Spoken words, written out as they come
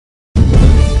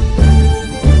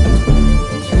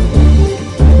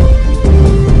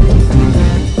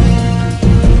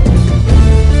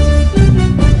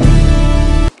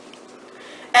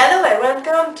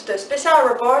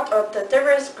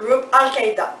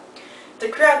Al-Qaeda. The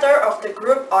creators of the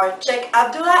group are Sheikh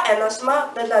Abdullah and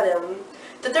Osama bin Laden.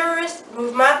 The terrorist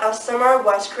movement of summer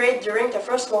was created during the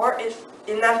First War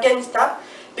in Afghanistan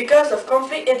because of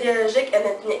conflict ideologic and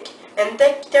ethnic, and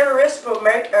terrorists will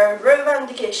make a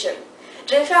revendication.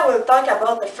 Jenifer will talk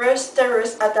about the first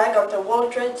terrorist attack on the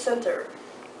World Trade Center.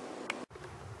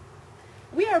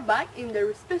 We are back in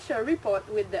the special report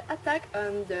with the attack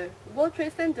on the World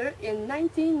Trade Center in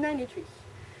 1993,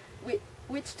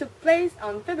 which took place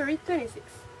on February 26.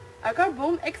 A car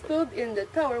bomb exploded in the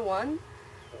Tower 1.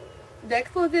 The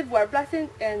explosives were blasted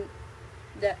and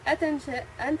the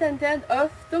intended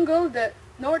of tungle the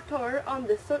North Tower on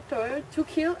the South Tower to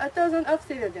kill 1,000 of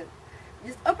civilians.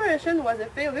 This operation was a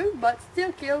failure but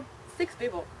still killed 6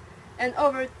 people, and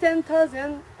over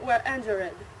 10,000 were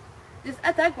injured. This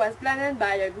attack was planned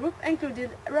by a group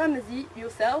included Ramzi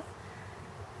Yousef,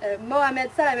 Mohammed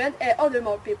Salamat and other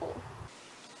more people.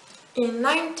 In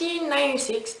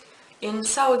 1996, in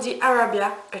Saudi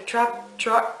Arabia, a trap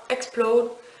truck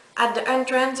exploded at the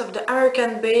entrance of the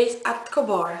American base at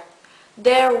Khobar.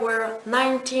 There were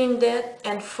 19 dead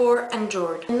and 4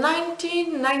 injured. In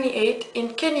 1998,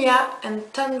 in Kenya and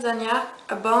Tanzania,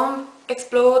 a bomb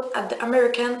exploded at the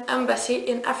American embassy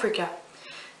in Africa.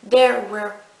 There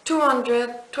were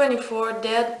 224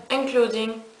 dead,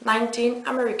 including 19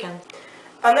 Americans.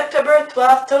 On October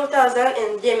 12, 2000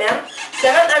 in Yemen,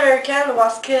 7 Americans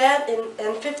was killed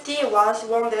and 50 was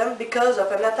wounded because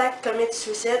of an attack committed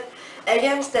suicide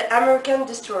against the American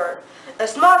destroyer. A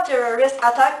small terrorist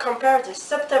attack compared to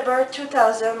September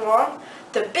 2001,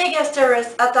 the biggest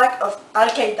terrorist attack of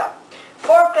Al-Qaeda.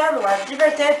 4 planes were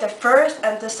diverted, the first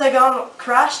and the second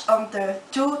crashed on the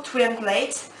 2 twin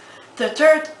planes. The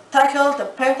third tackled the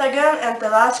Pentagon and the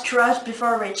last crashed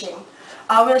before reaching.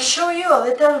 I will show you a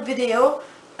little video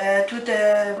to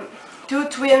the 2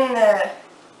 twin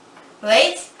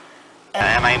planes.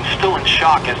 And I am still in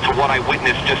shock as to what I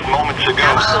witnessed just moments ago.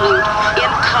 Absolute,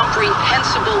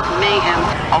 incomprehensible mayhem.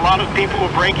 A lot of people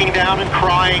are breaking down and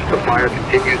crying. The fire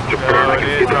continues to burn. I can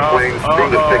see the flames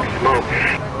through the thick smoke.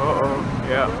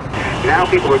 Yeah. Now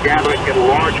people are gathering in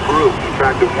large groups. In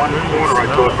fact, in one corner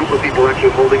I saw a group of people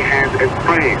actually holding hands and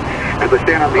praying. As I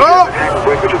stand on the Manhattan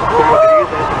Bridge, which is closed, it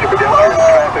is open to pedestrian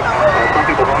traffic. Some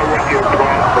people are working in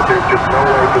front, but there's just no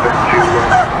way for them to...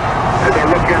 as I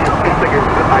look at it, something is...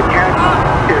 I can't...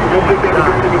 It looks like that the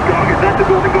building is going. Is that the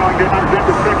building going down? Is that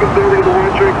the second building of the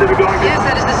World Trade Center going down? Yes,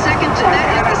 that is the second tower.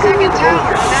 That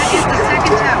is the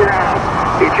second tower.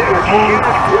 It's a huge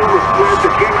flow of smoke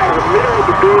that came out of the middle of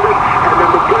the building, and then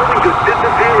the building just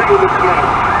disappearing in the smoke.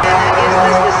 This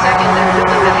is the second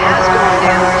building that has gone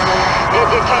down.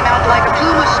 It came out like a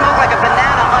plume of smoke, like a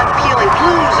banana unpeeling.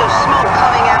 Plumes of smoke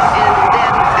coming out, and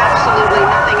then absolutely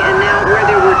nothing. And now where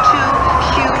there were 2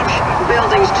 huge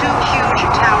buildings, 2 huge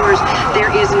towers, there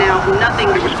is now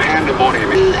nothing. It was pandemonium.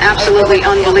 Absolutely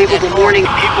unbelievable morning.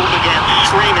 People began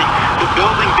screaming. The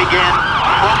building began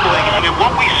crumbling, and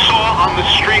what we saw on the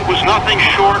street was nothing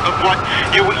short of what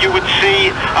you would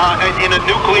see in a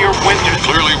nuclear winter.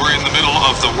 Clearly, we're in the middle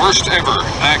of the worst ever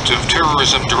act of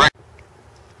terrorism direct.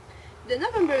 The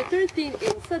November 13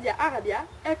 in Saudi Arabia,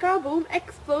 a car bomb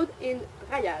exploded in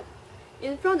Riyadh,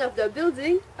 in front of the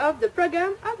building of the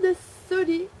program of the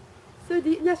Saudi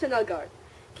National Guard,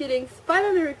 killing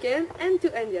 5 Americans and 2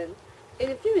 Indians.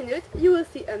 In a few minutes, you will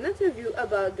see an interview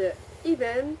about the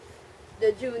event,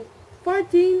 the June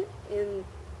 14 in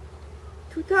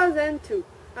 2002,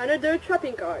 another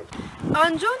trapping car.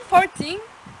 On June 14,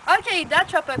 Al-Qaeda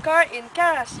trapped a car in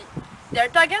Karachi. Their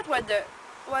target was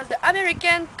the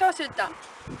American consultant.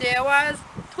 There was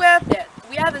 12 dead.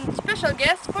 We have a special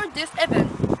guest for this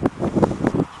event.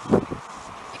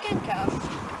 You can come.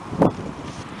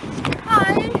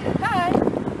 Hi.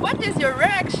 What is your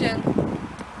reaction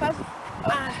of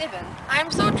this event?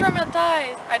 I'm so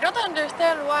traumatized. I don't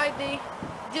understand why they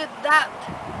did that.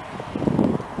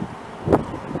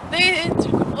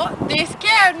 They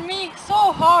scared me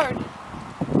so hard.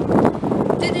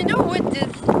 Did you know who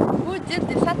did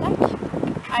this attack?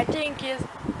 I think it's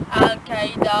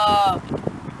Al-Qaeda.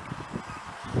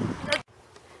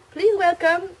 Please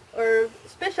welcome our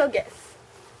special guest.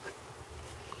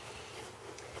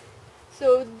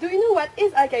 So, do you know what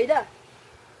is Al-Qaeda?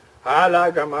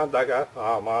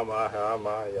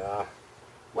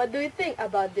 What do you think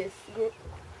about this group?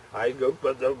 I go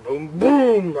for the boom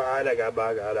boom.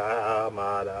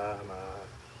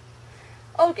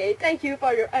 Okay, thank you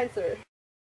for your answer.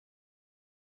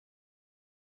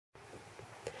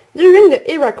 During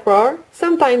the Iraq War,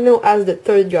 sometimes known as the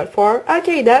Third Gulf War,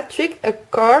 Al-Qaeda tricked a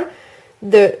car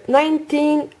the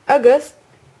 19 August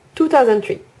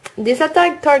 2003. This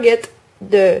attack targeted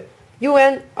the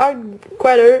UN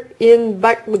headquarters in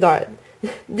Baghdad.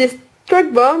 This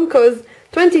truck bomb caused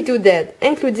 22 dead,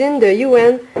 including the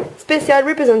UN Special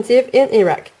Representative in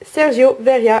Iraq, Sergio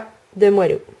Verja de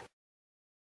Muelo.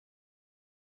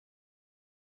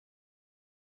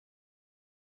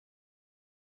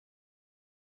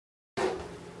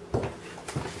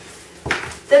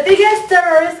 The biggest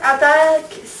terrorist attack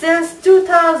since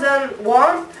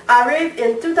 2001 arrived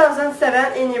in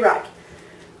 2007 in Iraq.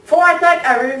 4 attacks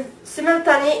arrived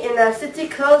simultaneously in a city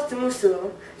close to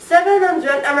Mosul.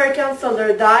 700 American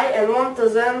soldiers died and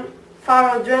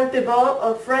 1,500 people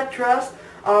of Red Cross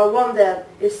are wounded.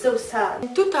 It's so sad.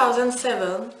 In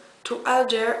 2007, to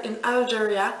Algiers in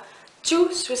Algeria,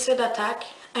 2 suicide attacks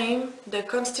aimed the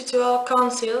Constitutional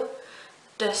Council,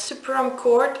 the Supreme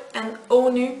Court and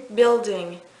ONU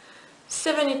building.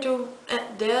 72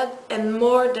 dead and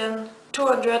more than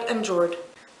 200 injured.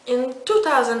 In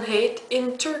 2008,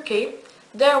 in Turkey,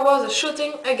 there was a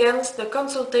shooting against the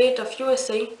consulate of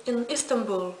USA in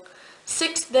Istanbul.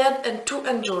 6 dead and 2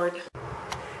 injured.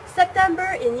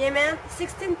 September in Yemen,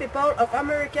 16 people of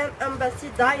American embassy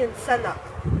died in Sanaa.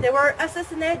 They were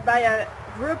assassinated by a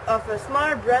group of a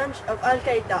small branch of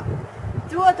Al-Qaeda.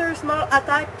 2 other small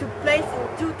attacks took place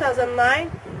in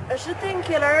 2009. A shooting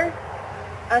killer,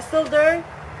 a soldier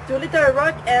to Little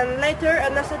Rock, and later a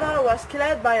national was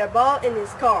killed by a ball in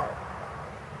his car.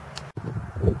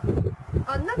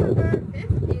 On November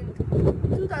 5th in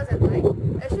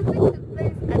 2009, a shooting took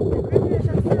place at the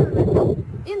graduation ceremony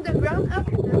in the ground of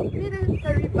the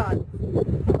military base.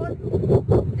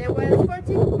 There were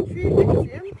 43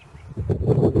 victims,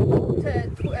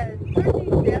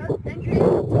 13 dead, including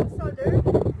 2 soldiers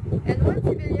and 1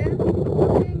 civilian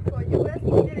working for US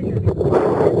military.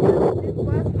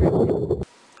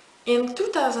 In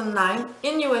 2009,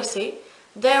 in USA,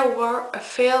 there were a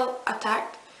failed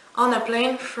attack on a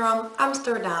plane from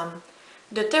Amsterdam.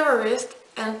 The terrorist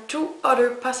and 2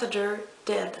 other passengers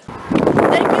dead.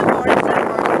 Thank you for listening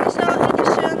to our special